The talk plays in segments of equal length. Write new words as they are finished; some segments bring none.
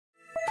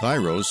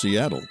Cairo,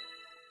 Seattle.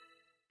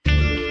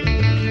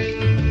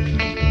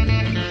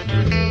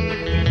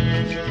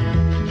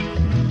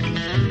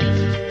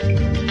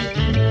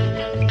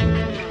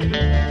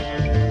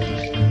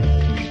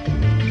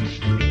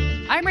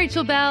 I'm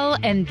Rachel Bell,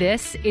 and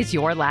this is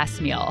Your Last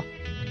Meal,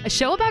 a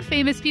show about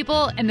famous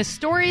people and the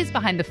stories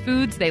behind the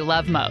foods they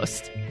love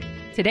most.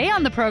 Today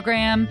on the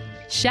program,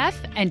 chef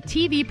and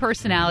TV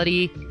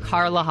personality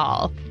Carla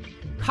Hall.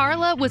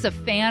 Carla was a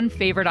fan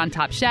favorite on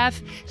Top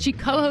Chef. She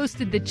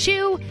co-hosted The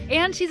Chew,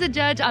 and she's a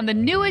judge on the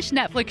newish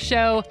Netflix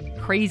show,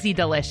 Crazy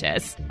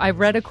Delicious. I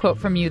read a quote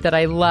from you that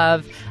I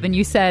love, and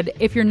you said,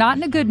 if you're not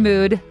in a good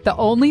mood, the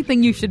only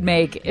thing you should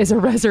make is a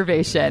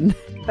reservation.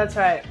 That's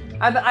right.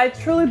 I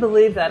truly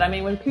believe that. I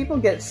mean, when people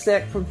get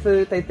sick from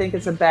food, they think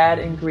it's a bad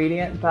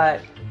ingredient,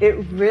 but it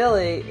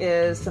really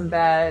is some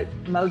bad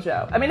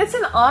mojo. I mean, it's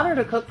an honor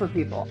to cook for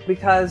people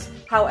because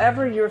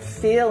however you're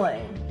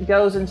feeling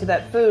goes into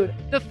that food.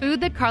 The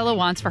food that Carla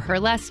wants for her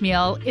last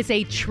meal is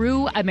a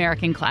true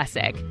American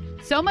classic.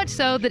 So much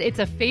so that it's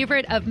a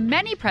favorite of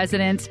many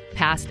presidents,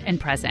 past and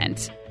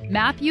present.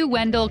 Matthew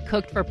Wendell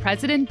cooked for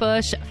President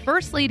Bush,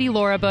 First Lady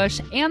Laura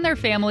Bush, and their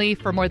family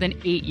for more than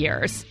 8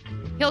 years.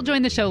 He'll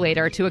join the show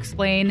later to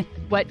explain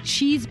what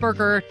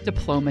cheeseburger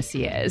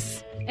diplomacy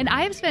is. And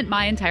I have spent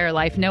my entire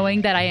life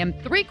knowing that I am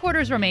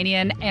 3/4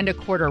 Romanian and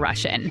 1/4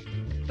 Russian.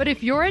 But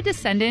if you're a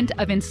descendant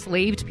of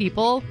enslaved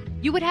people,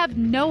 you would have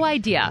no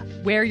idea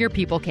where your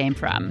people came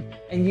from.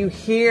 And you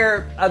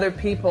hear other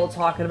people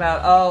talking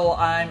about, oh,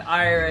 I'm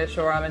Irish,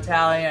 or I'm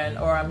Italian,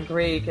 or I'm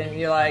Greek, and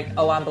you're like,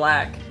 oh, I'm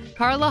black.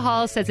 Carla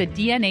Hall says a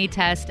DNA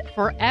test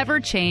forever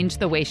changed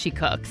the way she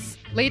cooks.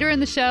 Later in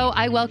the show,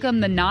 I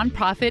welcome the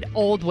nonprofit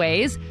Old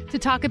Ways to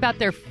talk about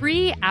their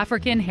free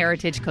African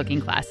heritage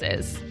cooking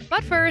classes.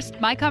 But first,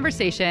 my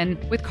conversation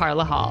with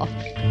Carla Hall.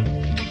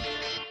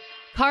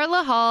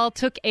 Carla Hall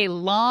took a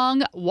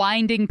long,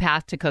 winding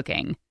path to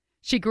cooking.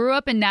 She grew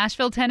up in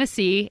Nashville,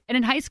 Tennessee, and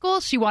in high school,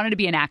 she wanted to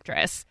be an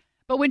actress.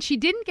 But when she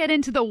didn't get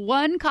into the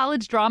one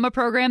college drama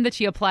program that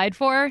she applied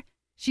for,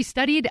 she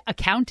studied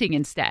accounting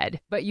instead.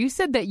 But you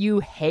said that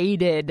you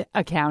hated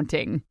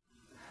accounting.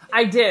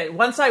 I did.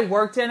 Once I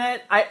worked in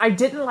it, I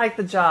didn't like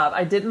the job.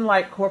 I didn't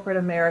like corporate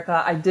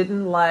America. I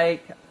didn't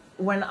like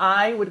when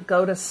I would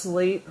go to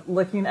sleep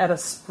looking at a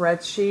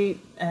spreadsheet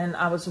and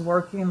I was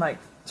working like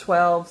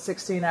 12,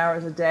 16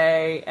 hours a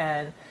day.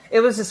 And it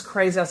was just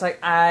crazy. I was like,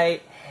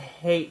 I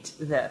hate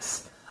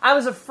this. I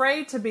was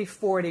afraid to be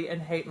 40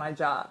 and hate my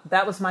job.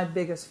 That was my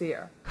biggest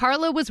fear.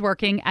 Carla was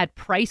working at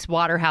Price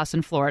Waterhouse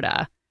in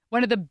Florida,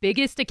 one of the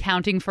biggest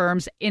accounting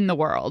firms in the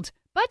world.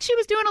 But she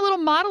was doing a little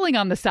modeling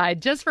on the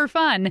side just for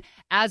fun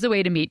as a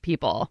way to meet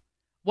people.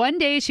 One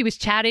day she was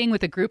chatting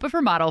with a group of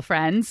her model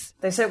friends.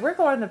 They said, we're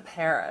going to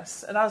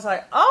Paris. And I was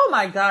like, oh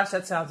my gosh,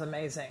 that sounds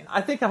amazing.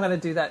 I think I'm going to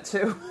do that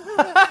too.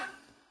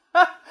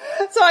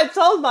 So I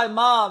told my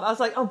mom, I was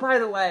like, oh, by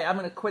the way, I'm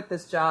going to quit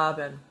this job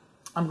and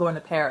I'm going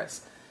to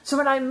Paris. So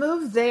when I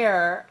moved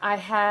there, I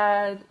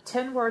had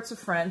 10 words of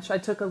French. I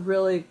took a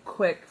really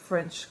quick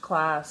French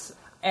class.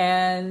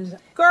 And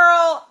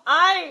girl,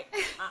 I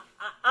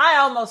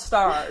almost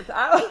starved.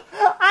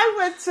 I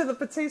went to the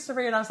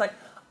patisserie and I was like,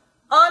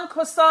 un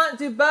croissant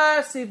du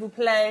beurre, s'il vous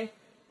plaît.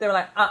 They were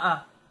like,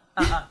 un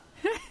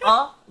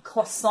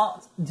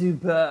croissant du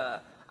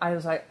beurre. I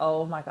was like,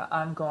 oh my God,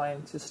 I'm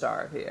going to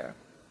starve here.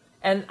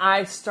 And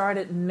I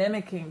started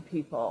mimicking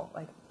people,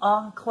 like,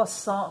 un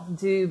croissant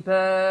du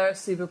beurre,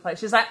 s'il vous plaît.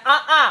 She's like,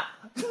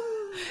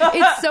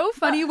 It's so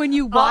funny when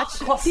you watch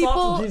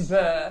people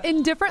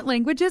in different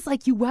languages,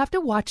 like you have to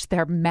watch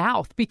their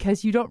mouth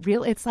because you don't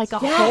realize it's like a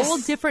whole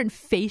different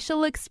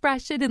facial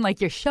expression and like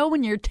you're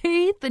showing your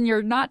teeth and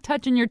you're not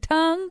touching your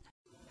tongue.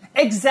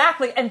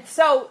 Exactly. And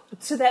so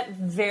to that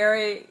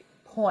very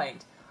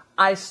point,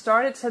 I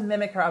started to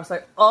mimic her. I was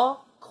like,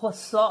 oh,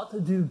 croissant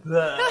du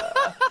beurre.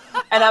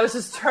 And I was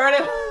just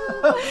turning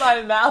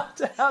my mouth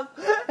down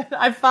and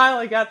I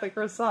finally got the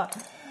croissant.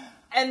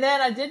 And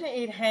then I didn't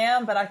eat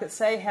ham, but I could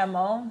say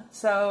hamon,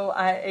 so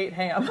I ate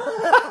ham.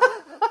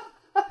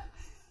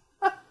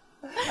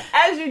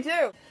 As you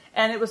do.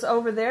 And it was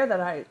over there that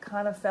I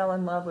kind of fell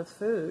in love with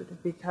food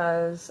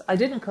because I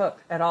didn't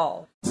cook at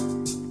all.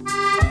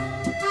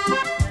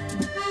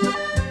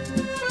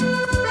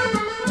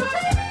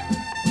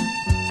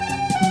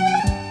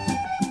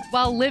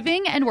 While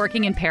living and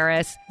working in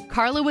Paris,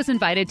 Carla was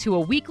invited to a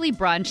weekly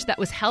brunch that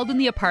was held in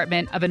the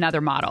apartment of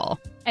another model.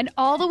 And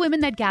all the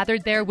women that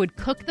gathered there would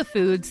cook the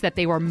foods that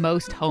they were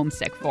most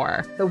homesick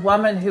for. The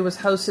woman who was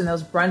hosting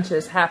those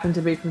brunches happened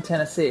to be from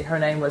Tennessee. Her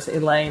name was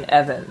Elaine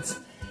Evans.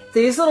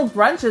 These little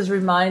brunches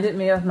reminded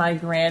me of my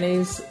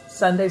granny's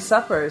Sunday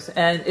suppers,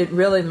 and it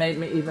really made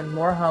me even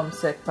more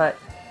homesick, but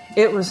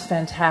it was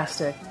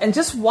fantastic. And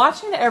just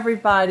watching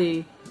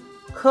everybody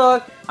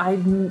cook, I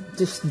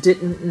just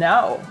didn't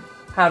know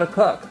how to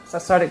cook. So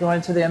I started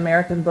going to the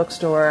American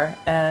bookstore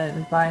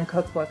and buying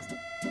cookbooks.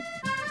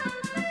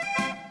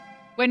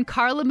 When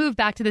Carla moved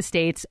back to the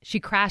States, she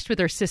crashed with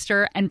her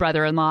sister and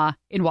brother-in-law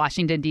in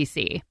Washington,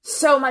 D.C.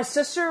 So my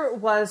sister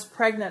was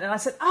pregnant, and I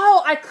said,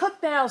 oh, I cook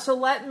now, so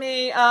let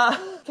me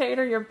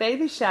cater your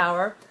baby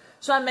shower.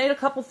 So I made a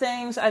couple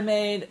things. I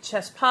made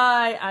chess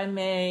pie. I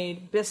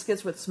made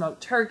biscuits with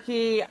smoked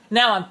turkey.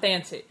 Now I'm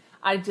fancy.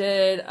 I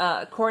did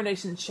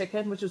coronation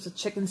chicken, which was a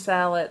chicken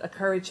salad, a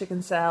curry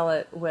chicken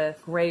salad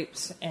with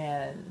grapes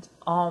and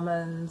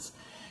almonds.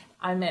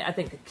 I made, I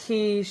think, a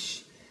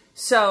quiche.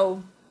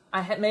 So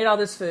I had made all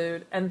this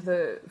food, and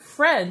the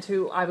friend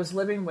who I was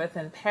living with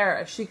in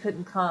Paris, she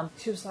couldn't come.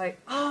 She was like,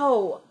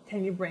 oh,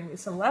 can you bring me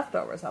some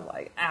leftovers? I'm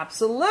like,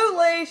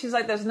 absolutely. She's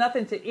like, there's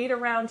nothing to eat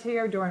around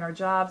here during our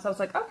job. So I was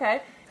like,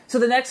 okay. So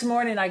the next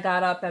morning I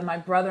got up and my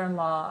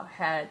brother-in-law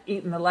had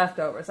eaten the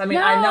leftovers. I mean,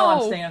 No. I know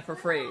I'm staying for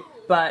free,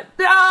 but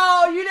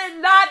no, you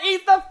did not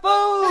eat the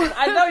food.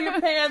 I know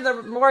you're paying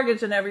the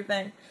mortgage and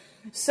everything.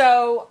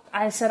 So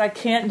I said, I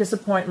can't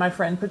disappoint my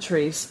friend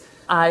Patrice.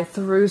 I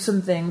threw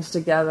some things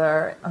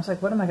together. I was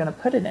like, what am I going to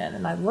put it in?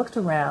 And I looked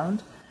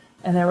around,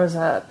 and there was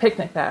a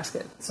picnic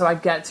basket. So I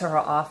get to her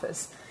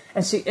office,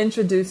 and she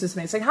introduces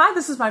me. It's like, hi,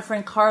 this is my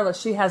friend Carla.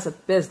 She has a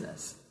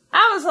business.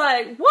 I was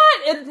like,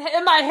 what?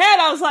 In my head,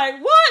 I was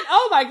like, what?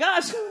 Oh, my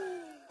gosh.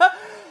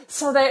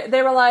 So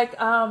they were like,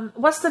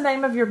 what's the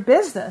name of your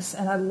business?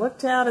 And I looked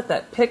down at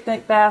that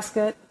picnic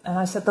basket, and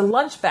I said, the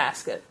lunch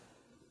basket.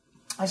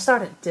 I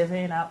started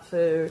divvying out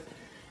food.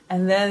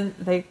 And then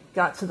they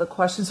got to the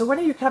question, so when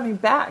are you coming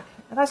back?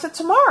 And I said,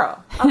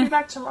 tomorrow. I'll be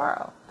back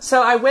tomorrow.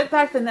 So I went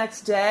back the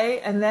next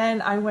day, and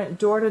then I went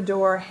door to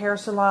door, hair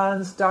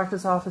salons,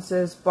 doctor's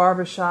offices,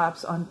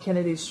 barbershops on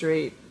Kennedy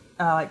Street,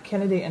 like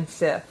Kennedy and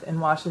 5th in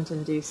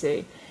Washington,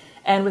 D.C.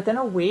 And within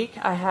a week,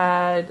 I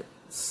had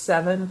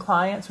 7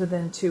 clients.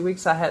 Within 2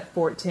 weeks, I had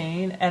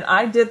 14. And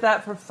I did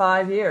that for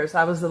 5 years.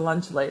 I was the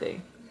lunch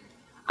lady.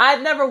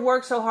 I'd never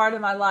worked so hard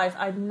in my life.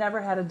 I'd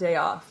never had a day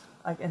off.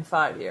 Like in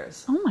 5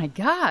 years. Oh my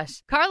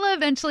gosh. Carla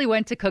eventually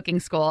went to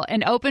cooking school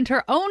and opened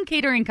her own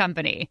catering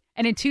company.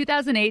 And in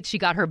 2008, she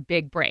got her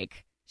big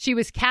break. She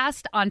was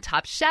cast on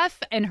Top Chef,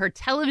 and her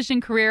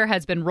television career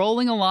has been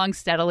rolling along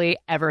steadily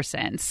ever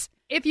since.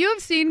 If you have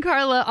seen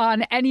Carla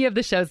on any of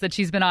the shows that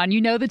she's been on, you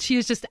know that she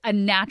is just a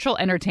natural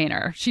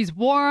entertainer. She's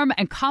warm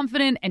and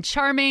confident and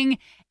charming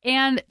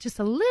and just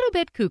a little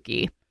bit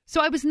kooky.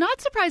 So I was not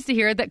surprised to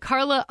hear that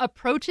Carla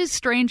approaches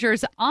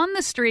strangers on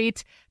the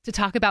street to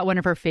talk about one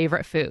of her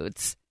favorite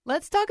foods.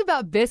 Let's talk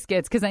about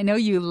biscuits, because I know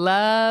you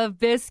love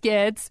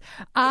biscuits.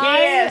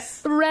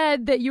 Yes. I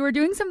read that you were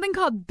doing something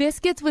called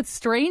Biscuits with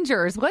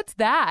Strangers. What's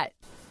that?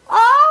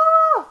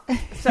 Oh!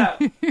 So,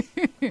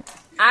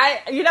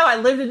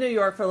 I lived in New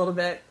York for a little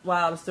bit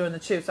while I was doing the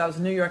Choops. I was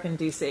in New York and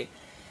D.C.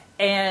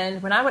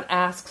 And when I would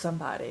ask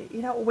somebody,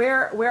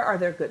 where are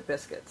there good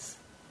biscuits?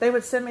 They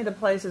would send me to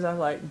places I was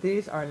like,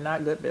 these are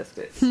not good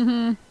biscuits.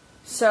 Mm-hmm.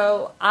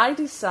 So I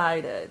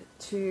decided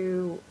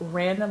to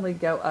randomly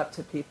go up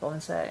to people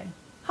and say,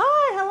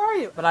 hi, how are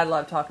you? But I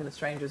love talking to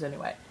strangers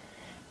anyway.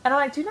 And I'm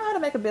like, do you know how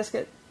to make a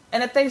biscuit?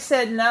 And if they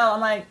said no,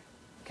 I'm like,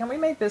 can we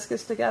make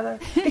biscuits together?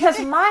 Because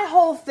my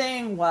whole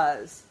thing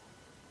was,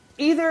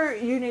 either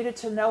you needed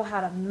to know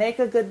how to make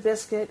a good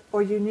biscuit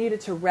or you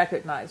needed to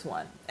recognize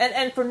one.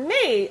 And for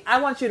me,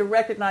 I want you to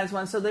recognize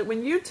one so that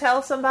when you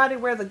tell somebody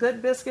where the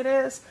good biscuit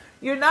is,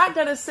 you're not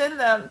going to send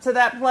them to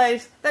that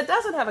place that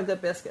doesn't have a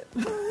good biscuit.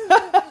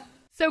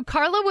 So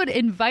Carla would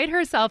invite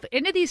herself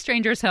into these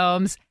strangers'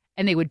 homes,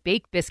 and they would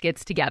bake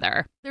biscuits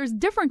together. There's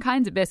different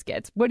kinds of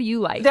biscuits. What do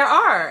you like? There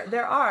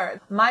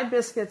are. My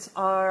biscuits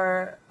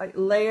are like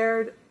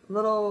layered,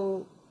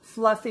 little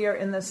fluffier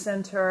in the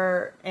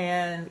center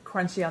and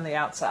crunchy on the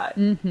outside,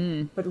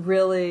 but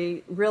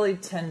really, really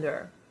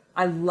tender.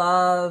 I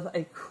love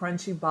a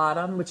crunchy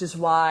bottom, which is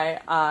why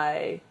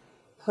I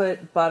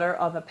put butter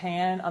on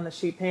the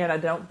sheet pan. I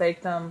don't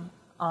bake them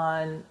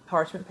on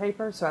parchment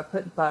paper, so I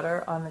put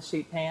butter on the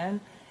sheet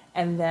pan.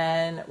 And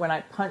then when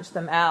I punch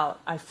them out,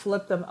 I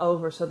flip them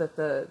over so that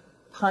the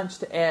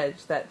punched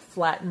edge, that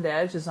flattened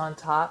edge, is on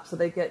top, so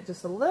they get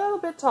just a little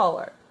bit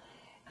taller.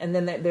 And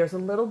then there's a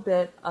little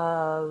bit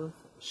of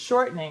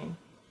shortening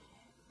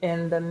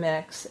in the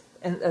mix,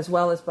 and as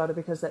well as butter,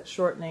 because that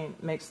shortening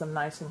makes them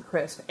nice and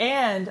crisp.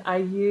 And I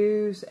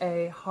use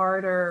a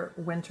harder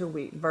winter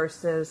wheat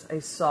versus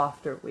a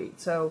softer wheat.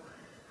 So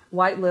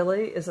White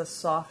Lily is a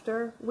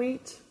softer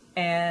wheat,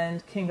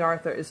 and King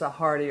Arthur is a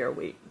hardier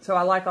wheat. So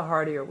I like a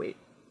hardier wheat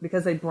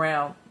because they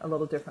brown a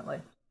little differently.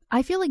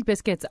 I feel like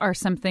biscuits are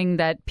something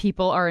that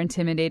people are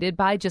intimidated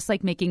by, just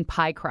like making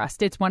pie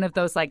crust. It's one of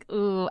those like,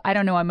 ooh, I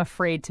don't know, I'm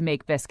afraid to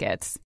make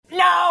biscuits.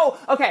 No!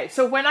 Okay,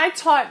 so when I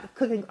taught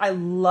cooking, I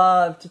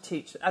love to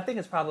teach. I think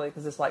it's probably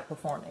because it's like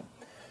performing.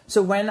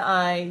 So when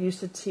I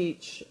used to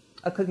teach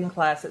a cooking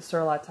class at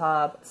Sur La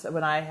Table, so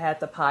when I had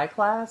the pie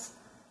class,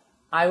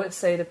 I would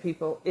say to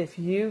people, if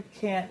you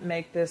can't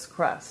make this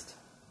crust,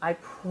 I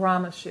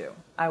promise you,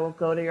 I will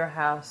go to your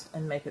house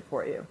and make it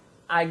for you.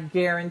 I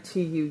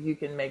guarantee you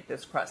can make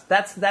this crust.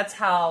 That's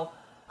how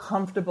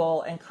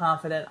comfortable and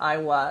confident I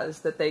was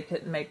that they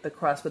could make the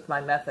crust with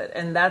my method.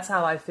 And that's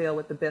how I feel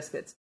with the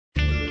biscuits.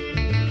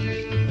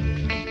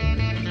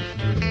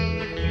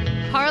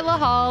 Carla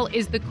Hall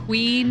is the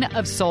queen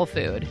of soul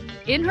food.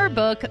 In her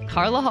book,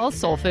 Carla Hall's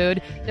Soul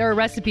Food, there are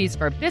recipes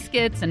for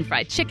biscuits and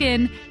fried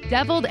chicken,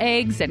 deviled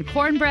eggs and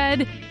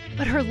cornbread,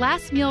 but her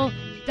last meal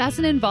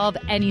doesn't involve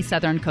any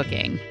Southern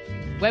cooking.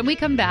 When we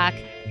come back,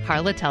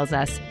 Carla tells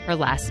us her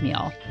last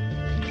meal.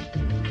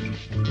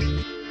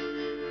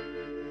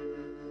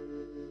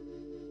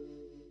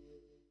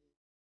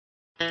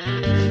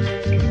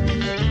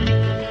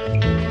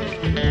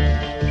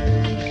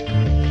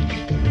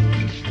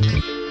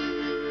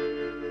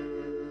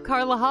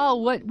 Carla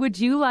Hall, what would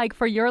you like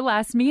for your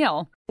last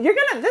meal?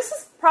 This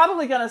is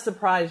probably gonna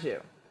surprise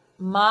you.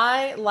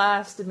 My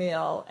last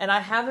meal, and I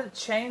haven't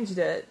changed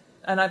it,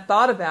 and I've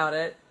thought about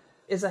it,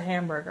 is a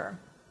hamburger.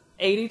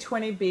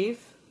 80-20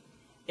 beef.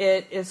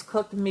 It is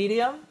cooked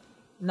medium,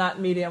 not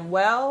medium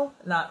well,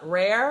 not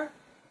rare.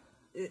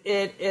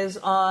 It is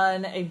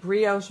on a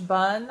brioche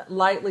bun,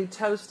 lightly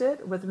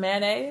toasted with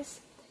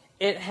mayonnaise.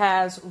 It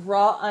has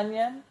raw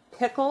onion,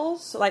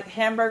 pickles, like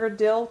hamburger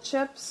dill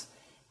chips,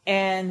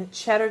 and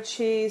cheddar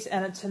cheese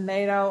and a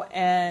tomato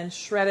and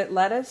shredded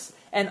lettuce.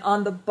 And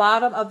on the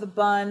bottom of the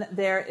bun,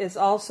 there is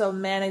also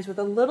mayonnaise with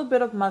a little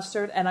bit of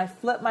mustard. And I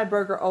flip my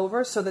burger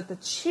over so that the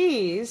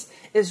cheese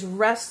is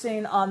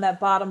resting on that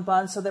bottom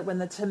bun so that when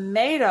the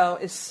tomato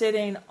is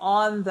sitting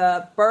on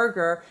the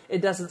burger, it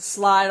doesn't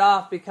slide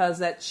off because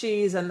that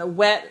cheese and the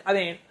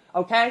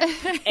okay?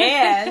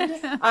 And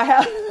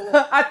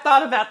I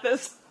thought about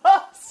this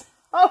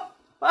so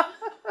much.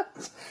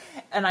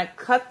 And I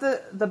cut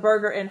the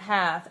burger in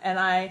half,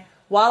 and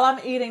while I'm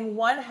eating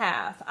one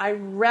half, I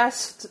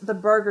rest the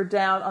burger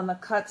down on the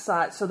cut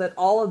side so that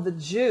all of the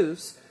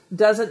juice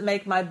doesn't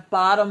make my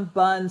bottom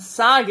bun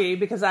soggy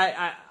because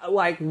no.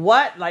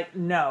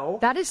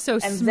 That is so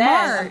smart. And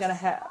then I'm going to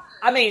have,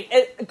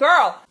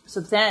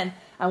 So then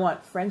I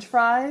want French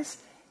fries,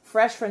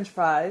 fresh French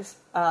fries,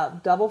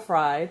 double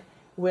fried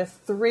with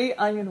 3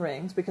 onion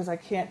rings because I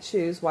can't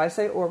choose. Why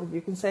say or, but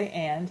you can say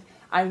and.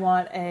 I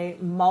want a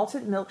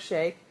malted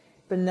milkshake,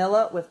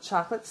 vanilla with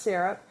chocolate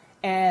syrup,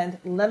 and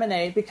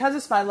lemonade. Because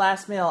it's my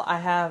last meal, I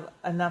have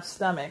enough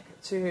stomach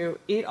to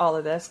eat all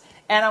of this.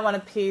 And I want a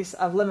piece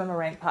of lemon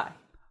meringue pie.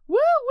 Woo,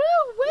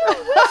 woo, woo,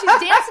 woo. She's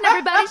dancing,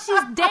 everybody.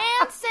 She's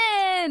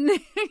dancing.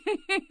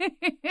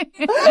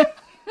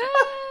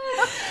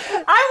 I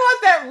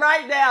want that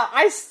right now.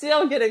 I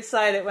still get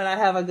excited when I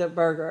have a good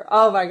burger.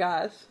 Oh, my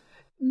gosh.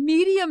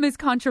 Medium is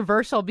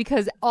controversial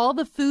because all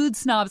the food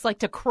snobs like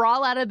to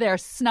crawl out of their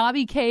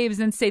snobby caves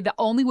and say the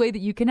only way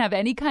that you can have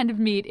any kind of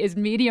meat is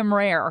medium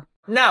rare.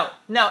 No.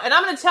 And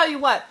I'm going to tell you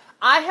what.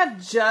 I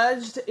have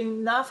judged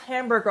enough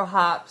hamburger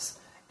hops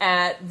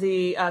at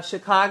the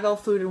Chicago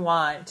Food and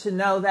Wine to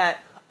know that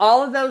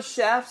all of those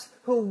chefs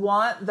who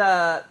want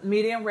the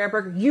medium rare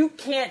burger, you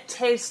can't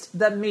taste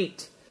the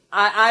meat.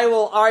 I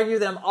will argue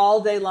them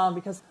all day long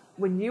because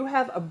when you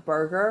have a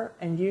burger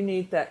and you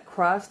need that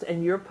crust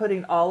and you're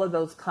putting all of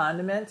those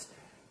condiments,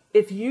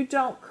 if you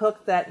don't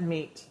cook that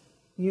meat,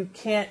 you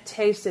can't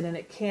taste it and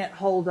it can't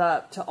hold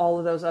up to all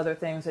of those other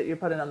things that you're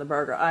putting on the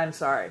burger. I'm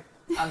sorry.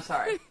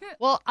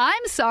 Well,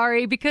 I'm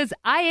sorry because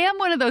I am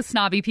one of those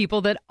snobby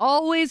people that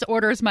always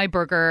orders my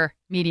burger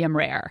medium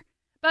rare.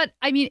 But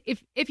I mean,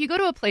 if you go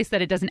to a place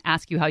that it doesn't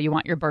ask you how you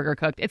want your burger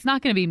cooked, it's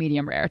not going to be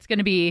medium rare. It's going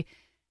to be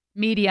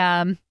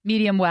medium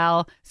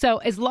well. So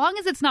as long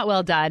as it's not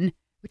well done,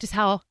 which is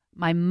how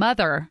my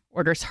mother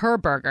orders her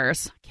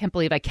burgers. Can't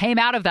believe I came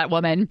out of that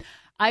woman.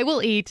 I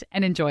will eat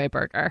and enjoy a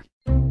burger.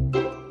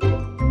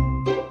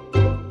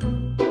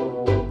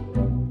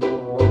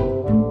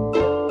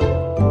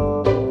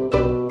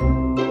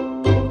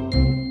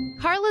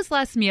 Carla's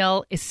last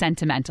meal is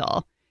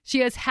sentimental.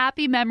 She has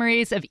happy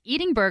memories of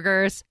eating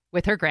burgers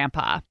with her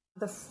grandpa.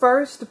 The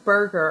first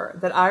burger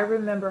that I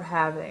remember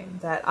having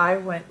that I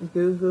went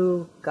goo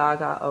goo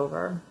gaga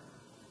over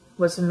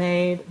was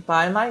made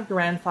by my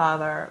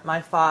grandfather, my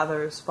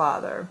father's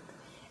father.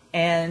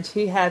 And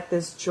he had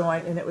this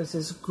joint, and it was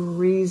this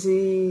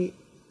greasy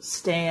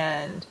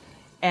stand.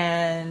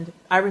 And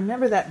I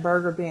remember that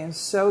burger being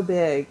so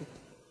big.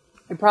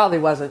 It probably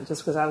wasn't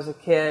just because I was a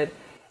kid.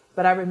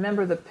 But I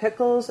remember the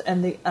pickles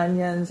and the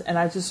onions, and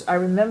I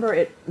remember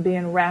it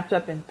being wrapped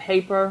up in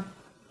paper.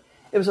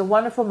 It was a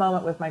wonderful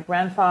moment with my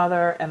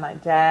grandfather and my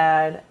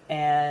dad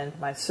and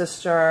my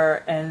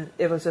sister, and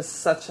it was just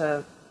such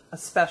a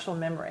special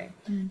memory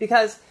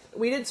because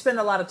we didn't spend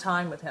a lot of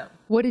time with him.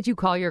 What did you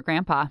call your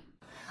grandpa?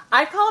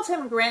 I called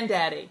him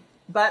Granddaddy,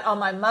 but on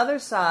my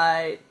mother's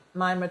side,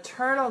 my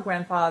maternal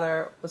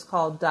grandfather was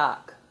called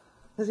Doc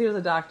because he was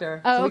a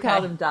doctor. Oh, so we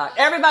called him Doc.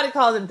 Everybody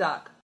called him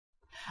Doc.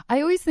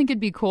 I always think it'd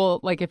be cool,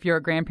 like, if you're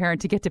a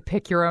grandparent to get to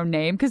pick your own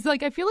name. Because,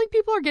 like, I feel like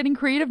people are getting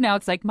creative now.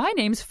 It's like, my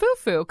name's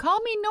Fufu. Call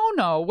me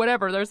No-No.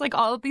 Whatever. There's, like,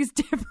 all of these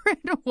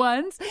different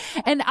ones.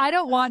 And I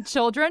don't want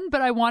children,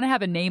 but I want to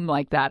have a name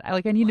like that. I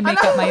need to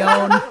make up my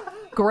own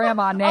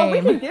grandma name. Oh,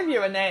 we can give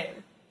you a name.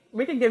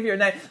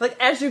 Like,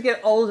 as you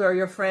get older,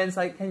 your friends,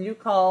 like, can you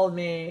call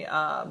me...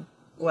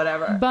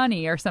 whatever.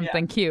 Bunny or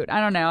something cute. I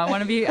don't know. I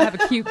want to have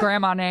a cute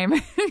grandma name.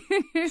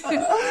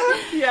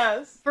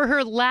 Yes. For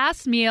her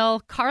last meal,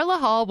 Carla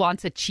Hall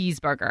wants a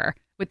cheeseburger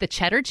with the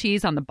cheddar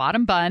cheese on the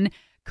bottom bun,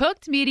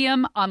 cooked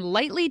medium on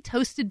lightly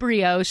toasted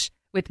brioche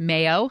with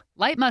mayo,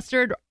 light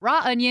mustard,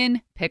 raw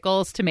onion,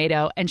 pickles,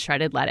 tomato, and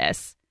shredded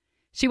lettuce.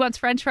 She wants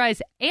French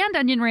fries and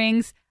onion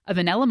rings, a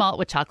vanilla malt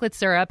with chocolate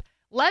syrup,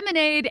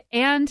 lemonade,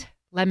 and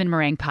lemon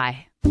meringue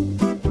pie.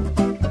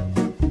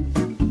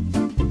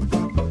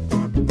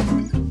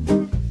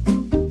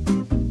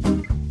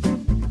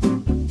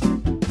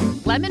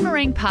 Lemon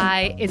meringue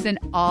pie is an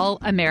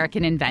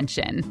all-American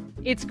invention.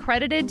 It's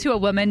credited to a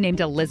woman named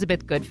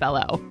Elizabeth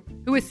Goodfellow,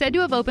 who is said to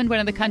have opened one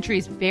of the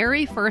country's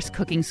very first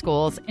cooking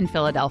schools in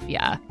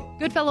Philadelphia.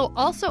 Goodfellow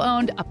also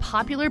owned a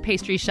popular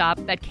pastry shop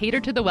that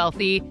catered to the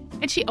wealthy,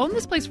 and she owned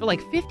this place for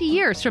like 50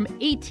 years, from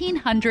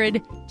 1800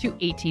 to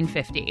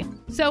 1850.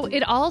 So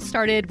it all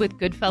started with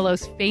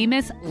Goodfellow's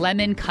famous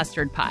lemon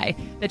custard pie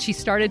that she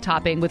started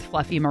topping with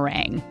fluffy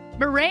meringue.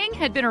 Meringue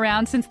had been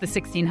around since the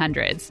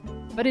 1600s,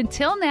 but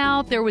until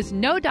now, there was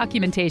no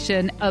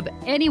documentation of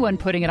anyone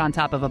putting it on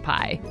top of a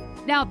pie.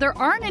 Now, there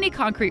aren't any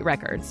concrete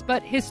records,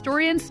 but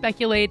historians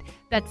speculate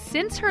that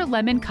since her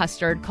lemon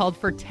custard called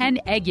for 10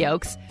 egg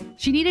yolks,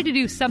 she needed to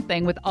do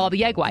something with all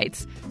the egg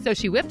whites. So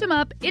she whipped them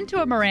up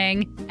into a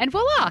meringue, and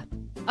voila,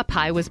 a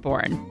pie was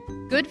born.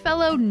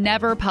 Goodfellow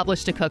never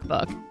published a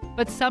cookbook,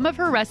 but some of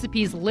her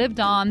recipes lived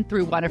on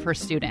through one of her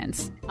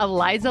students,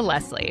 Eliza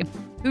Leslie,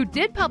 who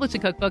did publish a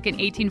cookbook in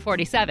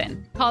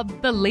 1847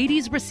 called The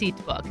Lady's Receipt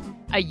Book,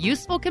 a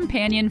useful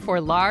companion for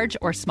large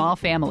or small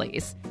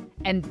families.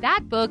 And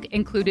that book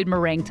included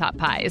meringue top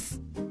pies.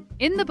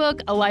 In the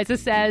book, Eliza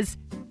says,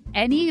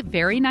 any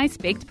very nice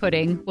baked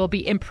pudding will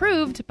be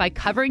improved by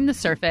covering the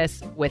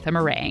surface with a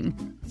meringue.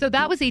 So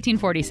that was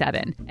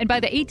 1847. And by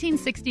the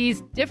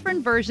 1860s,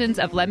 different versions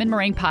of lemon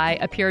meringue pie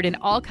appeared in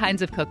all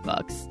kinds of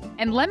cookbooks.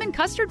 And lemon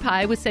custard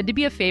pie was said to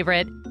be a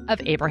favorite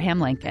of Abraham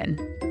Lincoln.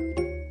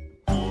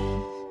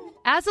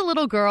 As a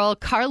little girl,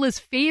 Carla's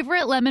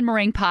favorite lemon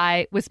meringue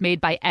pie was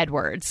made by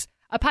Edwards,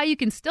 a pie you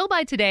can still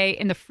buy today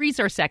in the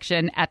freezer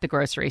section at the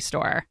grocery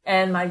store.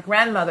 And my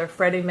grandmother,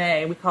 Freddie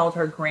Mae, we called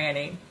her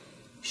Granny.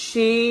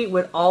 She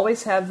would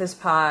always have this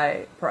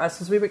pie for us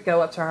because we would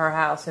go up to her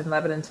house in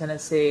Lebanon,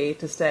 Tennessee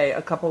to stay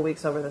a couple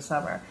weeks over the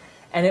summer.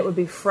 And it would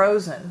be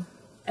frozen.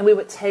 And we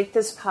would take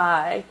this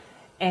pie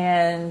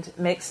and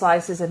make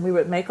slices, and we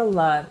would make a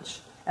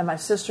lunch. And my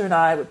sister and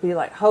I would be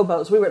like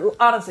hobos. We would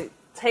honestly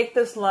take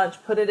this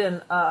lunch, put it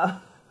in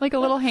like a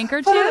little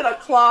handkerchief? Put it in a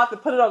cloth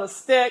and put it on a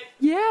stick.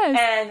 Yes.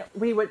 And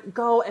we would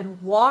go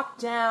and walk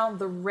down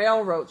the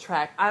railroad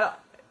track.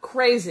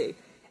 Crazy.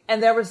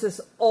 And there was this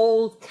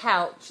old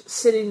couch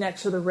sitting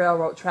next to the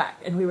railroad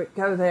track. And we would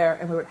go there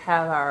and we would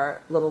have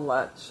our little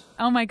lunch.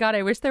 Oh my God,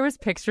 I wish there was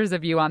pictures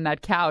of you on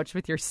that couch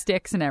with your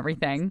sticks and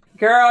everything.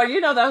 Girl,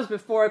 you know that was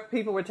before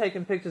people were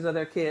taking pictures of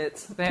their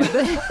kids.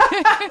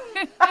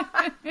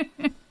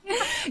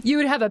 You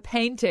would have a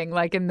painting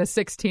like in the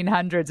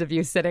 1600s of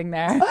you sitting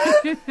there.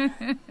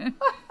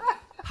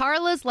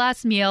 Carla's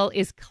last meal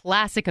is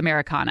classic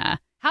Americana.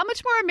 How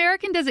much more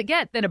American does it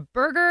get than a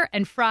burger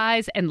and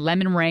fries and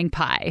lemon meringue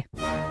pie?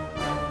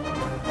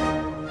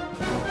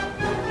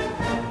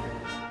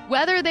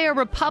 Whether they are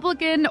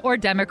Republican or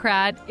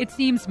Democrat, it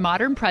seems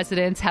modern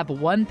presidents have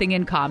one thing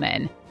in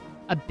common: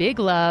 a big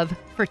love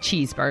for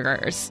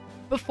cheeseburgers.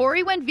 Before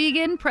he went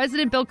vegan,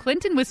 President Bill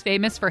Clinton was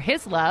famous for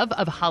his love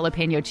of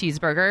jalapeno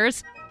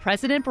cheeseburgers.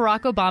 President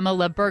Barack Obama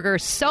loved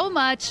burgers so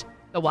much,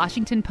 the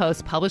Washington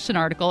Post published an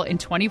article in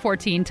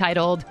 2014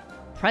 titled,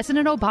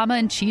 President Obama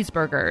and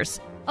Cheeseburgers,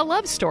 a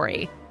Love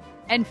Story.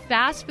 And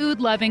fast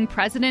food-loving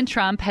President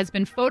Trump has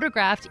been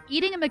photographed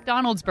eating a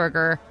McDonald's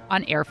burger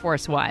on Air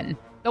Force One.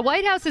 The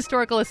White House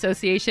Historical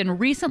Association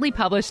recently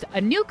published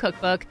a new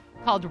cookbook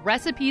called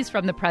Recipes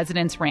from the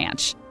President's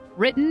Ranch,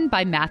 written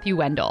by Matthew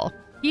Wendell.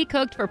 He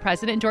cooked for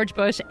President George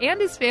Bush and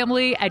his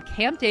family at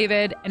Camp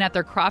David and at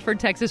their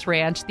Crawford, Texas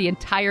ranch the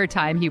entire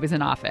time he was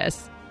in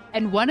office.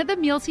 And one of the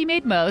meals he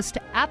made most,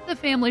 at the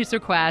family's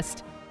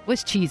request,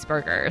 was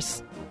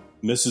cheeseburgers.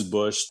 Mrs.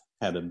 Bush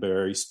had a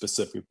very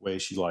specific way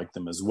she liked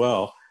them as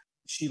well.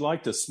 She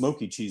liked a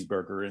smoky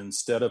cheeseburger.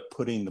 Instead of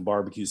putting the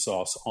barbecue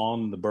sauce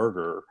on the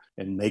burger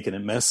and making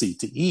it messy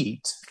to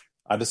eat,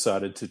 I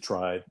decided to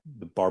try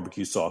the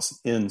barbecue sauce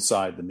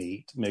inside the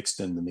meat, mixed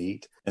in the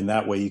meat. And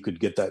that way you could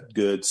get that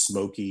good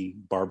smoky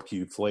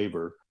barbecue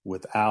flavor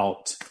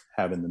without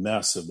having the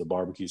mess of the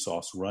barbecue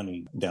sauce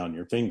running down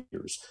your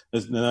fingers.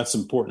 And that's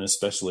important,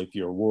 especially if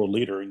you're a world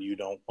leader and you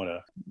don't want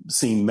to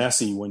seem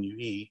messy when you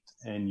eat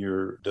and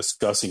you're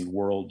discussing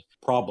world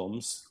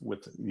problems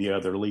with the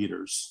other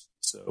leaders.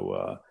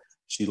 So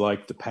she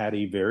liked the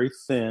patty very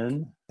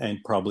thin and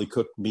probably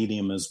cooked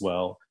medium as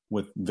well,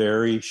 with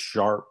very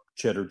sharp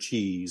cheddar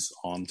cheese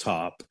on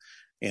top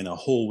and a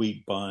whole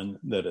wheat bun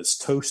that is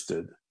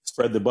toasted.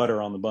 Spread the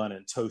butter on the bun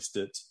and toast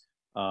it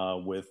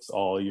with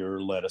all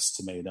your lettuce,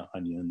 tomato,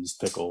 onions,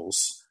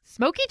 pickles.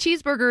 Smoky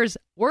cheeseburgers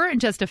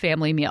weren't just a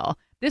family meal.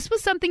 This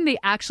was something they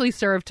actually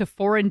served to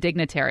foreign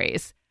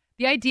dignitaries.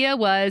 The idea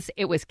was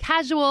it was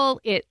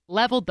casual, it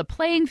leveled the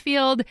playing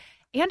field,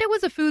 and it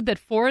was a food that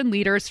foreign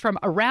leaders from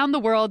around the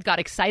world got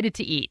excited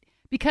to eat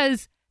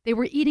because They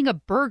were eating a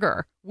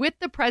burger with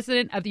the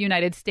President of the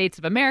United States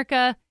of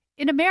America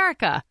in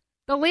America,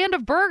 the land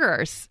of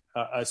burgers.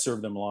 I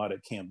served them a lot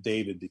at Camp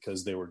David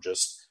because they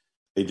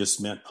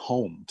just meant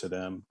home to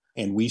them.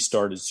 And we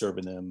started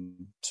serving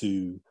them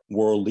to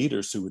world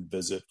leaders who would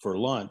visit for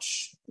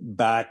lunch.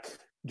 Back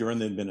during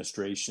the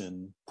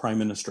administration, Prime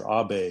Minister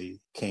Abe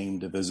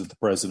came to visit the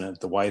president at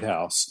the White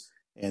House,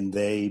 and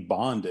they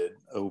bonded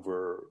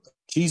over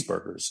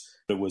cheeseburgers.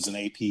 It was an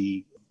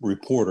AP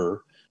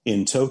reporter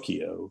in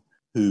Tokyo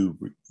who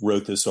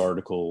wrote this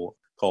article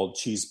called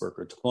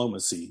Cheeseburger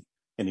Diplomacy.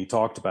 And he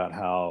talked about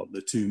how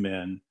the two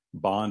men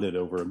bonded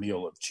over a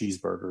meal of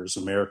cheeseburgers,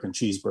 American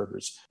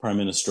cheeseburgers. Prime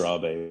Minister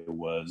Abe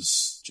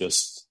was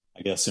just,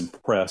 I guess,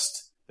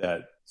 impressed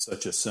that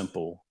such a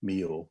simple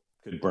meal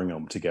could bring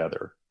them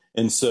together.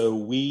 And so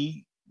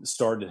we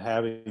started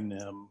having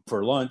them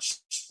for lunch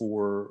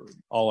for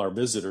all our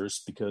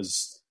visitors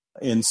because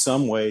in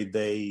some way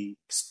they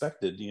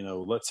expected,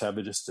 let's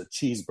have just a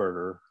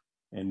cheeseburger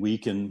and we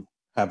can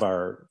have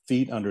our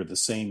feet under the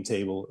same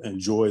table,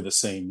 enjoy the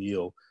same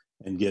meal,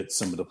 and get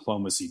some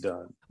diplomacy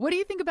done. What do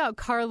you think about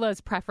Carla's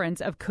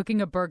preference of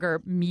cooking a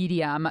burger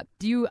medium?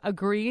 Do you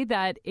agree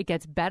that it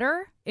gets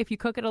better if you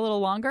cook it a little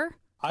longer?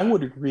 I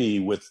would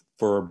agree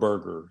for a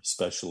burger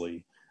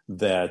especially,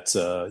 that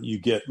you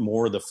get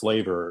more of the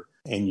flavor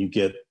and you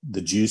get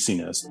the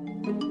juiciness.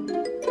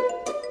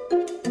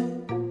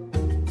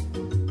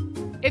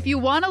 If you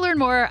want to learn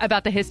more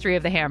about the history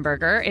of the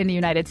hamburger in the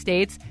United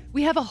States,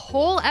 we have a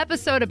whole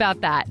episode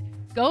about that.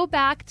 Go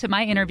back to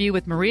my interview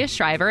with Maria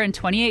Shriver in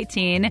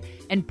 2018,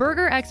 and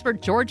burger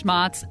expert George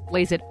Motz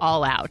lays it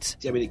all out.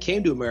 I mean, it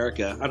came to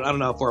America. I don't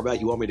know how far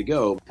back you want me to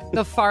go.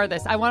 The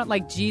farthest. I want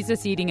like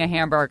Jesus eating a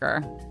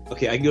hamburger.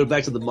 Okay, I can go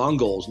back to the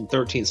Mongols in the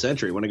 13th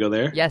century. Want to go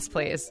there? Yes,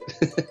 please.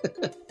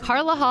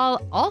 Carla Hall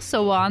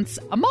also wants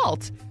a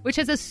malt, which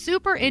has a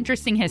super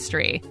interesting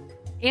history.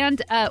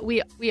 And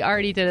we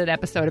already did an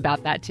episode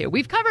about that, too.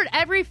 We've covered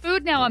every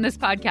food now on this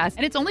podcast,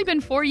 and it's only been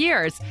 4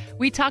 years.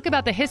 We talk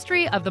about the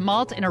history of the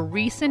malt in a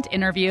recent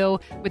interview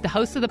with the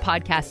hosts of the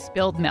podcast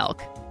Spilled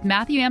Milk,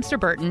 Matthew Amster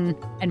Burton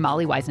and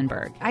Molly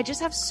Weisenberg. I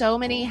just have so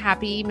many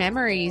happy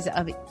memories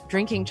of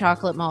drinking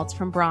chocolate malts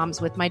from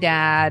Brahms with my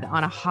dad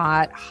on a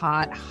hot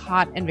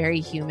and very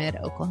humid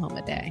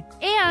Oklahoma day.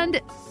 And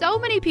so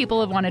many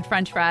people have wanted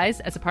French fries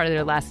as a part of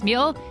their last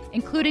meal,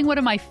 including one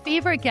of my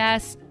favorite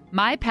guests,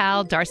 my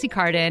pal, Darcy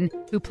Carden,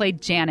 who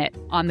played Janet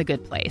on The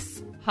Good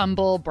Place.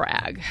 Humble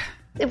brag.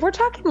 If we're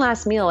talking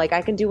last meal, like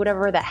I can do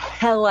whatever the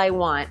hell I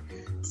want.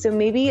 So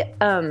maybe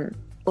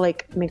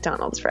like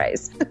McDonald's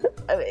fries.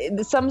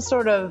 Some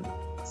sort of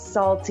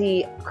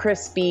salty,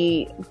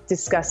 crispy,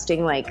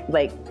 disgusting,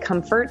 like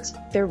comfort.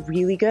 They're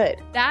really good.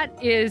 That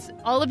is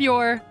all of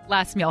your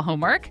last meal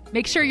homework.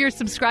 Make sure you're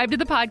subscribed to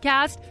the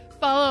podcast.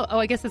 Follow. Oh,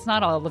 I guess it's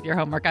not all of your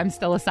homework. I'm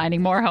still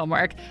assigning more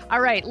homework.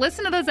 All right.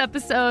 Listen to those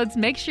episodes.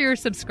 Make sure you're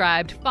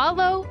subscribed.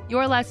 Follow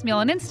Your Last Meal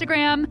on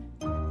Instagram.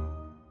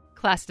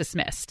 Class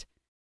dismissed.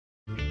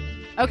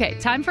 Okay.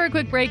 Time for a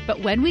quick break.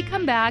 But when we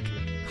come back,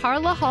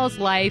 Carla Hall's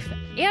life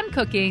and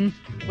cooking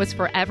was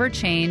forever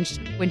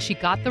changed when she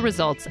got the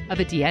results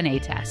of a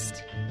DNA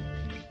test.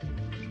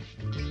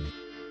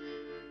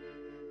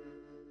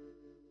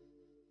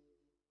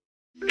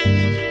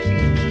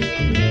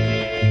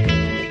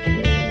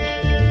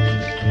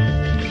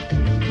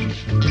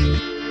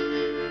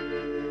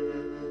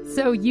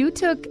 So you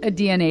took a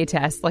DNA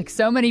test like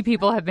so many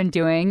people have been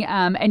doing,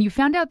 and you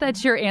found out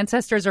that your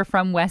ancestors are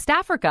from West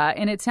Africa,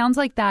 and it sounds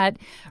like that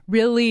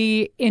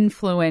really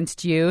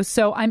influenced you.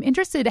 So I'm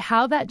interested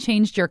how that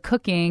changed your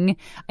cooking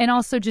and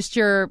also just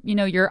your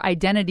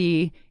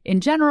identity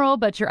in general,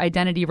 but your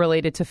identity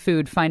related to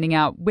food, finding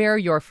out where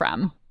you're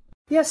from.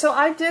 Yeah, so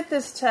I did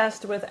this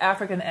test with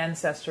African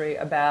ancestry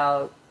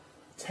about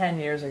 10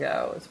 years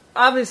ago.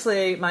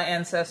 Obviously, my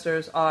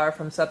ancestors are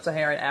from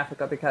sub-Saharan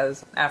Africa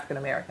because African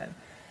American.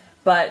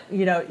 But,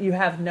 you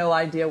have no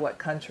idea what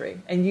country.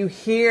 And you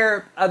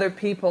hear other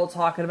people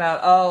talking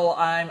about, oh,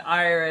 I'm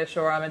Irish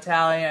or I'm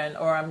Italian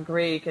or I'm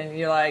Greek. And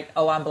you're like,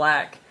 oh, I'm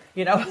black.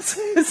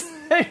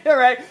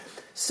 Right?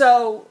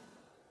 So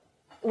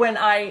when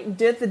I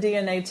did the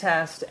DNA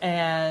test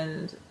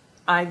and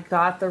I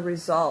got the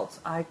results,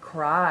 I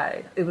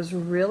cried. It was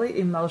really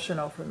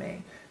emotional for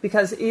me.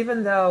 Because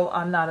even though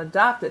I'm not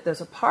adopted,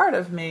 there's a part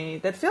of me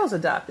that feels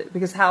adopted.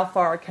 Because how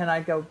far can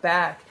I go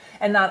back?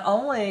 And not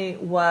only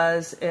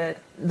was it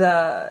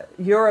the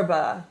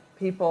Yoruba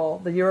people,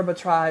 the Yoruba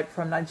tribe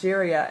from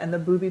Nigeria, and the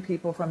Bubi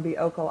people from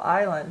Bioko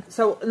Island.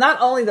 So not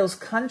only those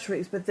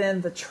countries, but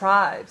then the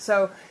tribe.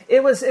 So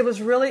it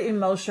was really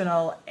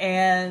emotional,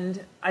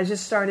 and I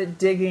just started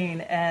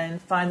digging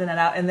and finding it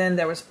out. And then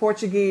there was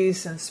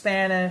Portuguese and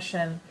Spanish,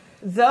 and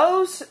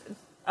those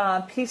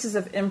pieces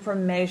of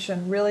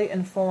information really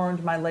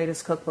informed my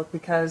latest cookbook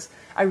because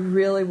I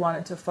really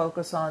wanted to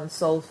focus on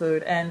soul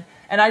food. And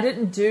I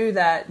didn't do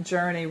that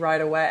journey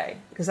right away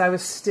because I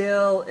was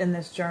still in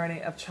this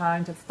journey of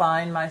trying to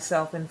find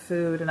myself in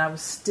food, and I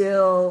was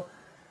still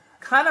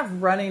kind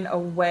of running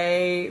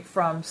away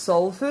from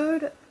soul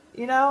food,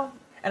 and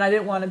I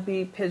didn't want to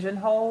be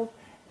pigeonholed.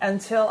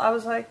 until I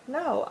was like,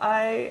 no,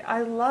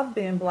 I love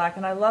being Black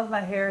and I love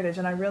my heritage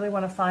and I really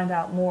want to find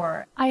out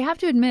more. I have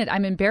to admit,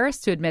 I'm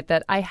embarrassed to admit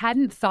that I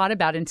hadn't thought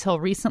about until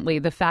recently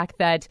the fact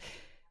that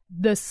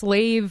the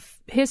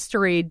slave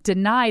history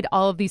denied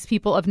all of these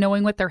people of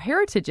knowing what their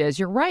heritage is.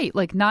 You're right,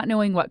 like not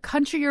knowing what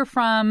country you're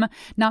from,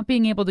 not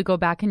being able to go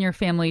back in your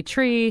family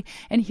tree.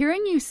 And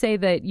hearing you say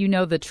that you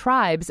know the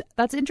tribes,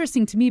 that's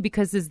interesting to me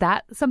because is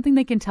that something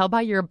they can tell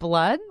by your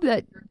blood,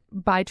 that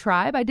by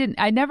tribe? I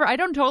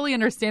don't totally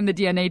understand the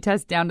DNA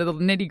test down to the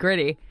nitty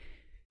gritty.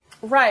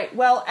 Right.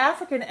 Well,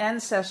 African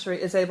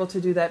Ancestry is able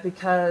to do that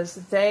because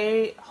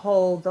they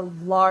hold the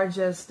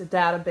largest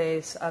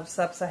database of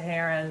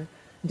sub-Saharan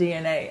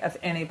DNA of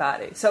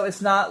anybody. So it's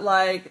not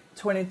like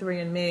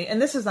 23andMe, and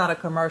this is not a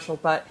commercial,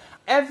 but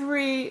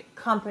every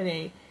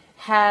company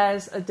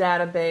has a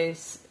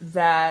database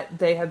that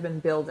they have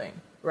been building,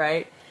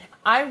 right?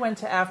 I went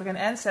to African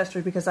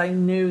Ancestry because I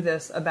knew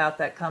this about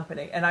that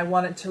company, and I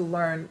wanted to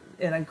learn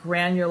in a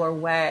granular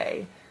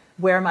way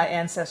where my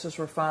ancestors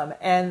were from.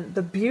 And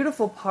the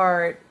beautiful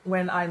part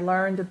when I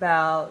learned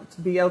about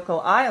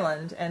Bioko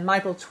Island and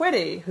Michael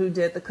Twitty, who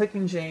did the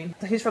Cooking Gene,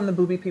 he's from the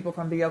Bubi people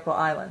from Bioko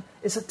Island.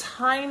 It's a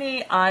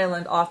tiny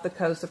island off the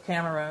coast of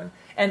Cameroon,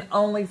 and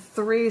only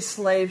 3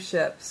 slave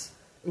ships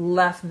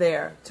left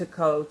there to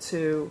go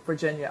to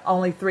Virginia.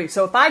 Only 3.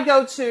 So if I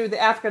go to the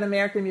African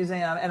American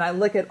Museum and I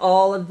look at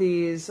all of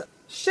these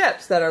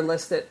ships that are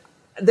listed,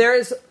 there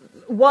is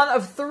one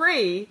of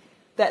 3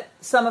 that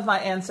some of my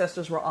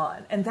ancestors were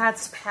on. And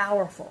that's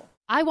powerful.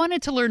 I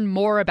wanted to learn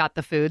more about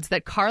the foods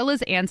that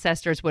Carla's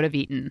ancestors would have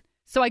eaten.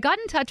 So I got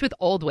in touch with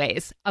Old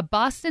Ways, a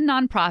Boston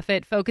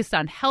nonprofit focused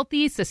on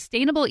healthy,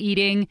 sustainable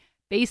eating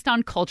based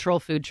on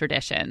cultural food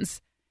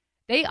traditions.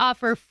 They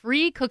offer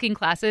free cooking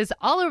classes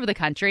all over the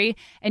country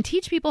and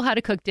teach people how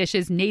to cook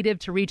dishes native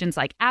to regions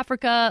like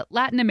Africa,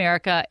 Latin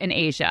America, and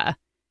Asia,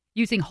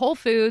 using whole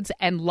foods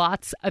and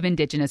lots of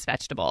indigenous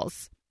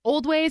vegetables.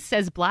 Old Ways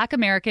says Black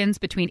Americans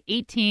between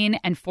 18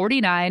 and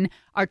 49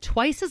 are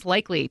twice as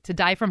likely to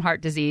die from heart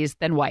disease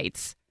than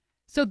whites.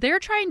 So they're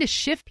trying to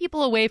shift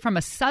people away from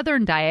a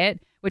Southern diet,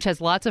 which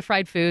has lots of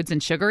fried foods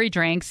and sugary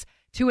drinks,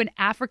 to an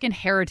African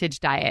heritage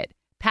diet,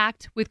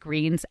 packed with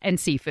greens and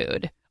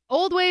seafood.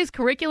 Old Ways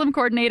curriculum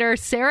coordinator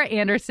Sarah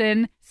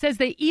Anderson says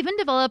they even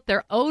developed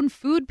their own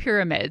food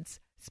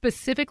pyramids,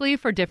 specifically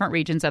for different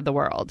regions of the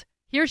world.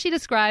 Here she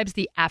describes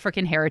the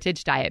African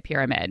heritage diet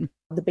pyramid.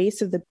 The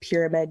base of the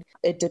pyramid,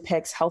 it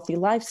depicts healthy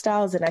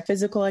lifestyles and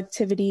physical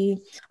activity,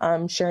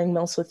 sharing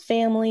meals with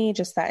family,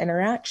 just that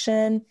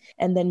interaction.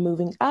 And then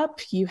moving up,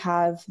 you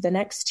have the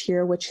next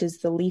tier, which is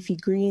the leafy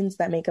greens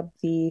that make up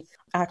the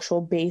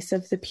actual base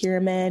of the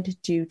pyramid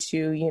due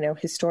to,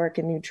 historic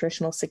and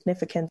nutritional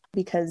significance,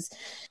 because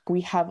we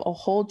have a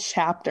whole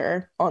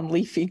chapter on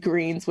leafy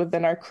greens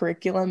within our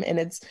curriculum. And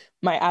it's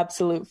my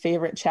absolute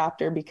favorite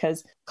chapter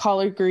because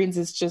collard greens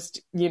is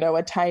just,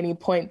 a tiny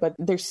point, but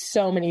there's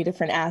so many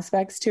different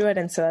aspects to it.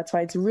 And so that's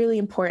why it's really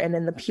important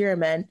in the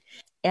pyramid.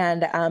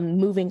 And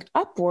moving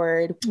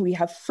upward, we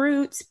have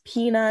fruits,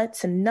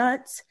 peanuts and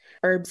nuts,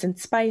 herbs and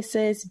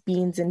spices,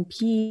 beans and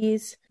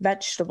peas,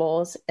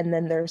 vegetables, and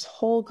then there's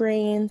whole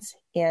grains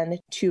and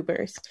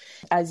tubers.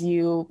 As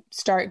you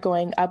start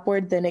going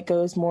upward, then it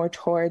goes more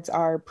towards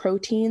our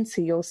protein.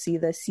 So you'll see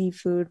the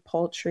seafood,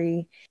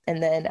 poultry,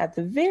 and then at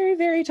the very,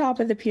 very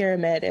top of the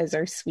pyramid is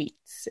our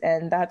sweets.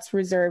 And that's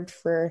reserved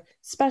for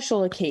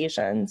special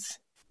occasions.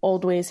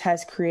 Old Ways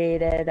has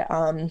created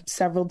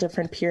several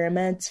different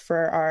pyramids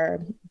for our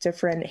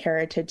different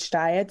heritage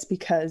diets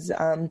because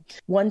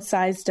one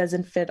size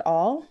doesn't fit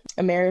all.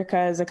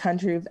 America is a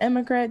country of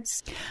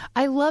immigrants.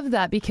 I love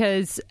that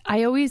because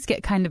I always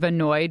get kind of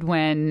annoyed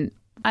when,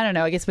 I don't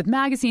know, I guess with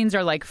magazines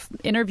or like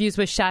interviews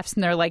with chefs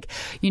and they're like,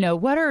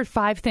 what are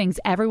 5 things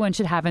everyone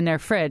should have in their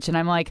fridge? And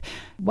I'm like,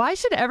 why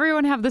should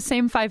everyone have the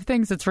same 5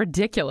 things? It's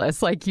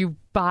ridiculous. Like you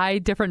buy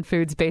different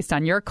foods based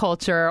on your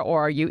culture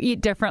or you eat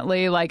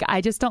differently. Like,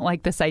 I just don't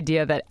like this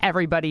idea that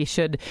everybody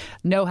should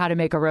know how to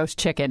make a roast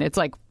chicken. It's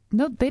like,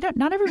 no, they don't.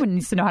 Not everyone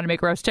needs to know how to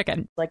make roast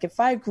chicken. Like if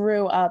I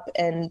grew up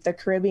in the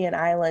Caribbean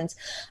islands,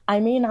 I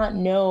may not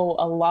know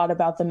a lot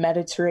about the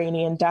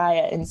Mediterranean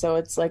diet. And so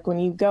it's like when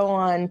you go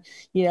on,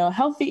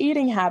 healthy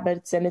eating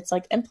habits and it's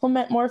like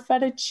implement more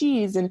feta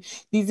cheese and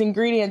these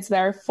ingredients that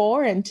are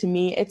foreign to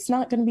me, it's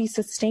not going to be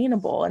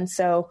sustainable. And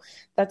so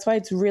that's why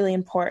it's really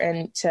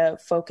important to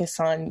focus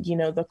on,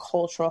 the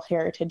cultural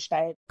heritage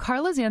diet.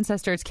 Carla's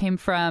ancestors came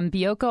from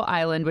Bioko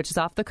Island, which is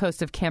off the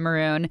coast of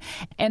Cameroon,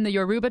 and the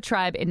Yoruba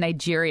tribe in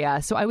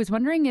Nigeria. So I was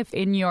wondering if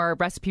in your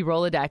recipe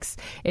Rolodex,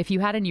 if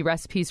you had any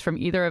recipes from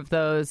either of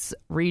those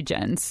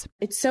regions.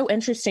 It's so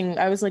interesting.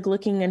 I was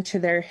looking into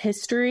their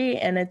history,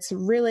 and it's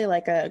really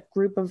like a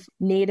group of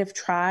native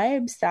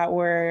tribes that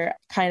were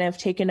kind of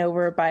taken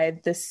over by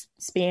the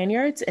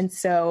Spaniards. And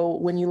so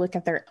when you look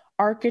at their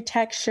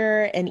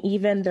architecture and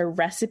even their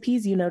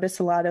recipes, you notice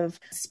a lot of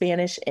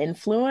Spanish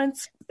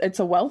influence. It's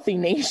a wealthy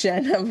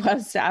nation of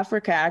West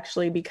Africa,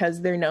 actually,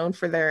 because they're known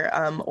for their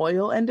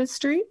oil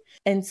industry.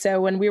 And so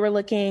when we were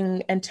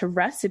looking into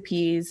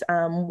recipes,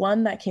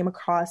 one that came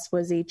across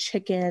was a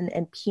chicken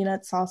and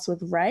peanut sauce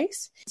with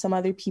rice. Some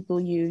other people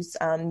use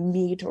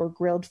meat or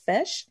grilled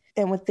fish.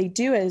 And what they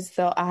do is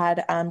they'll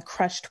add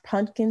crushed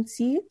pumpkin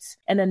seeds.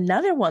 And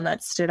another one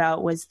that stood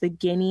out was the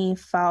guinea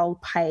fowl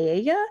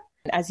paella.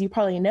 As you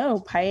probably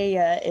know,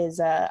 paella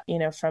is,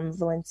 from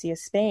Valencia,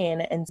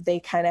 Spain, and they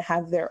kind of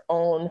have their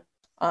own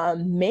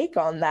make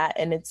on that.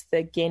 And it's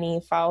the guinea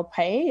fowl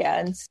paella.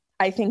 And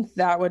I think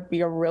that would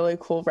be a really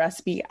cool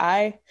recipe.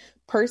 I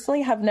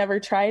personally have never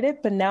tried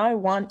it, but now I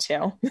want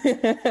to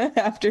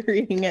after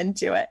reading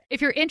into it.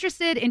 If you're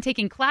interested in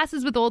taking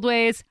classes with Old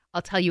Ways,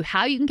 I'll tell you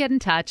how you can get in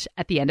touch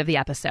at the end of the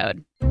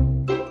episode.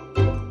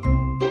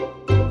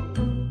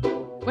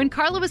 When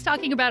Carla was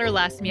talking about her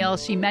last meal,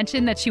 she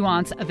mentioned that she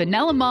wants a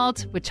vanilla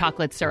malt with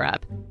chocolate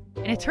syrup.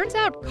 And it turns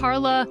out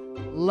Carla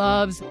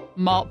loves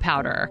malt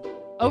powder.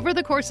 Over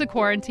the course of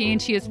quarantine,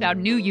 she has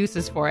found new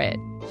uses for it.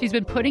 She's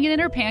been putting it in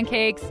her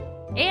pancakes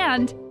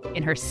and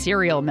in her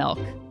cereal milk.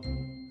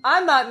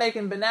 I'm not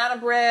making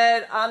banana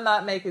bread. I'm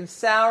not making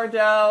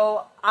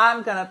sourdough.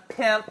 I'm going to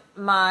pimp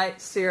my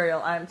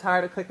cereal. I'm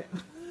tired of cooking.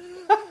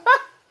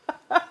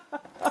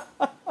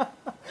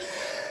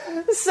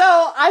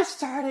 So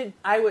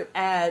I would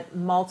add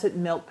malted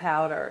milk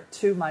powder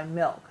to my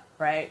milk,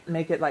 right?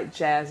 Make it like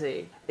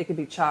jazzy. It could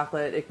be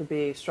chocolate. It could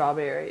be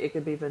strawberry. It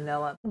could be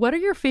vanilla. What are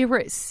your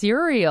favorite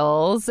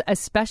cereals,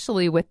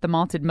 especially with the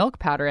malted milk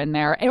powder in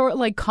there? Or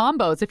like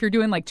combos, if you're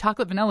doing like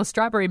chocolate, vanilla,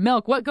 strawberry,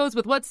 milk, what goes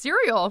with what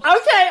cereal?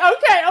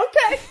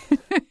 Okay.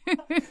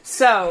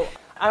 So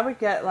I would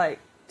get like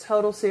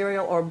Total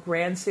cereal or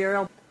brand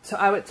cereal. So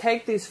I would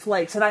take these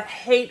flakes, and I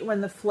hate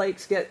when the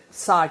flakes get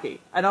soggy.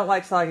 I don't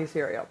like soggy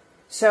cereal.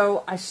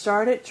 So I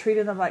started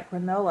treating them like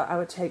granola. I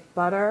would take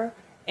butter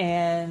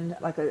and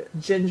like a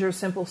ginger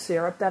simple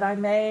syrup that I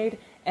made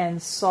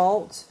and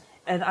salt,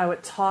 and I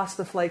would toss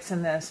the flakes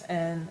in this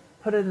and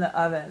put it in the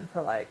oven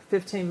for like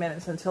 15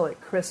 minutes until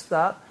it crisped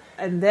up.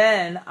 And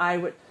then I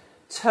would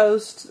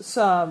toast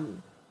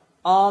some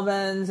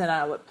almonds, and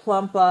I would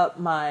plump up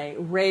my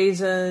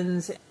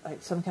raisins,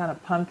 like some kind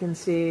of pumpkin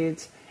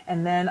seeds.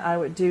 And then I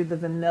would do the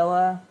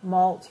vanilla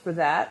malt for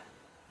that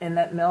in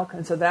that milk.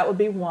 And so that would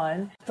be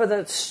one. For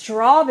the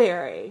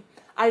strawberry,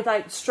 I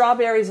like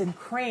strawberries and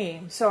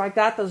cream. So I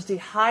got those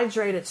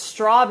dehydrated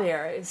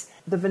strawberries,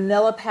 the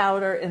vanilla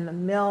powder in the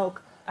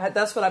milk.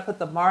 That's what I put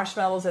the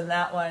marshmallows in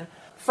that one.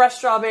 Fresh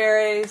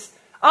strawberries.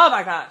 Oh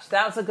my gosh,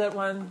 that was a good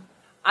one.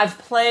 I've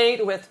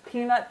played with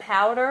peanut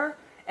powder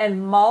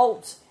and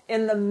malt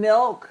in the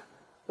milk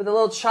with a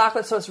little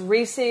chocolate. So it's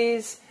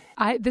Reese's.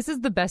 This is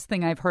the best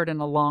thing I've heard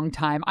in a long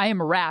time. I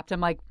am wrapped. I'm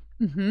like,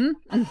 Because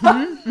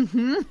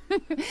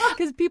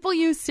people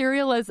use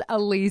cereal as a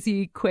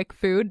lazy, quick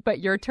food, but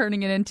you're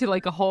turning it into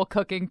like a whole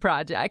cooking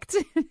project.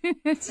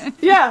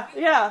 Yeah.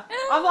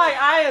 I'm like,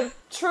 I am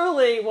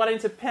truly wanting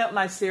to pimp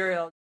my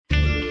cereal.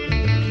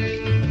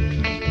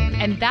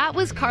 And that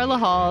was Carla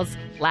Hall's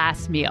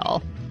last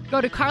meal. Go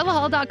to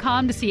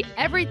carlahall.com to see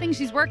everything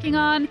she's working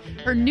on.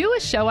 Her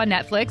newest show on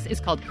Netflix is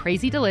called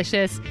Crazy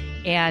Delicious,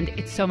 and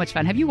it's so much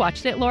fun. Have you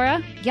watched it,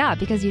 Laura? Yeah,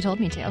 because you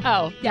told me to.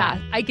 Oh, yeah.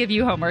 I give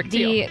you homework, too.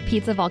 The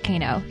pizza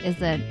volcano is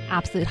the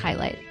absolute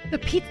highlight. The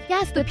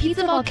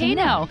pizza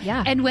volcano.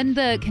 Yeah. And when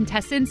the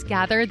contestants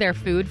gather their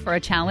food for a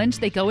challenge,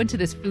 they go into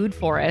this food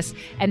forest,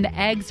 and the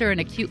eggs are in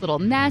a cute little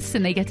nest,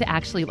 and they get to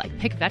actually like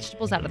pick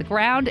vegetables out of the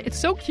ground. It's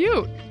so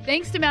cute.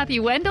 Thanks to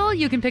Matthew Wendell,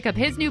 you can pick up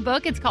his new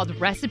book. It's called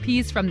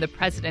Recipes from the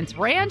President's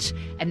Ranch,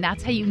 and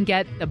that's how you can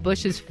get the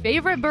Bush's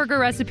favorite burger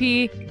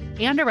recipe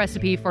and a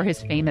recipe for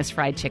his famous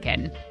fried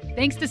chicken.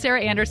 Thanks to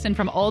Sarah Anderson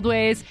from Old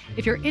Ways.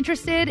 If you're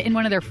interested in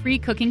one of their free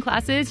cooking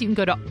classes, you can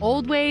go to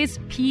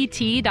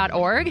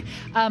oldwayspt.org.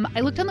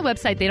 I looked on the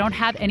website. They don't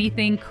have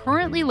anything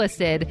currently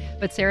listed,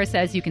 but Sarah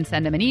says you can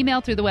send them an email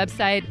through the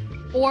website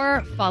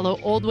or follow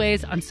Old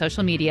Ways on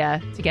social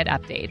media to get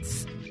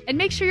updates. And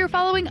make sure you're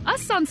following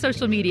us on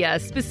social media,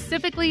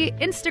 specifically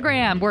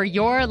Instagram. We're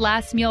Your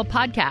Last Meal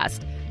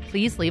Podcast.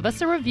 Please leave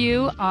us a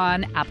review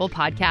on Apple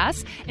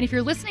Podcasts. And if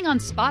you're listening on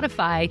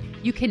Spotify,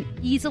 you can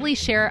easily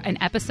share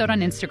an episode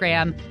on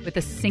Instagram with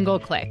a single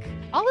click.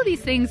 All of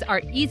these things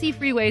are easy,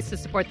 free ways to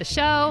support the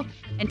show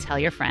and tell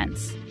your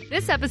friends.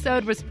 This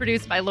episode was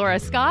produced by Laura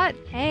Scott.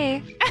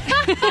 Hey.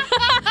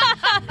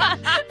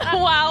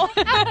 Wow.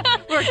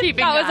 We're keeping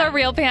that. That was a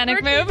real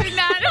panic move.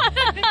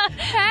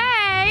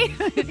 Hey.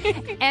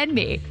 And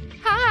me.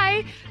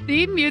 Hi.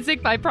 Theme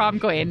music by Prom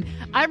Queen.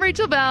 I'm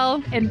Rachel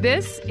Bell, and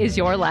this is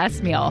Your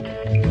Last Meal.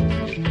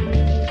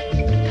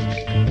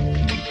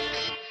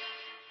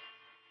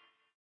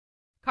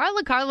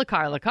 Carla.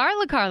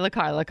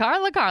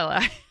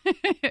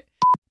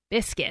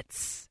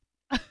 Biscuits.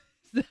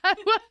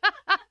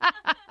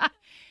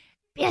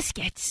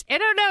 Biscuits. I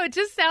don't know. It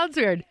just sounds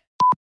weird.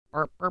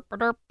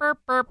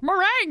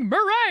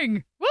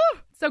 Meringue. Woo.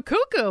 So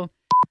cuckoo.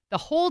 The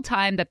whole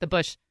time that the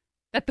Bush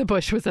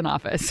was in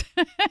office.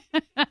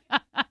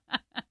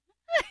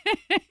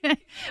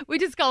 We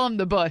just call him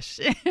the Bush.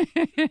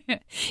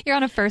 You're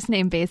on a first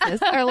name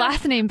basis or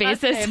last name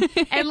basis.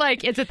 And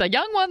like, is it the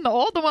young one, the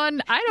old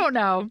one? I don't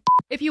know.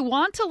 If you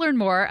want to learn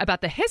more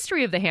about the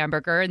history of the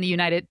hamburger in the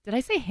United... Did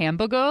I say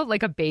hamburger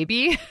like a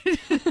baby?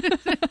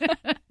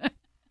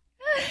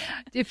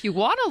 If you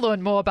want to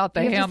learn more about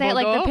the You have to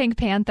hamburger... say it like the Pink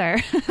Panther.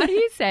 How do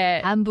you say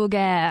it?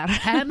 Hamburger.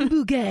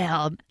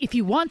 Hamburger. If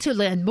you want to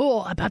learn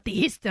more about the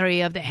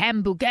history of the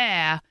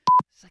hamburger...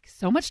 There's like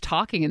so much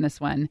talking in this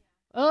one.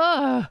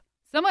 Ugh.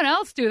 Someone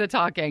else do the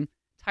talking.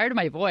 Tired of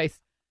my voice.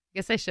 I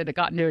guess I should have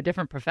gotten to a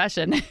different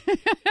profession.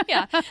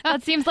 Yeah,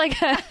 that seems like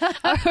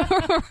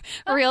a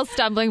real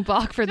stumbling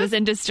block for this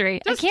industry.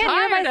 I can't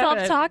hear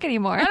myself talk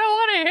anymore. I don't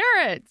want to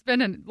hear it. It's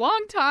been a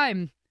long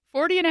time.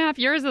 40 and a half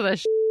years of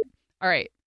this. All right.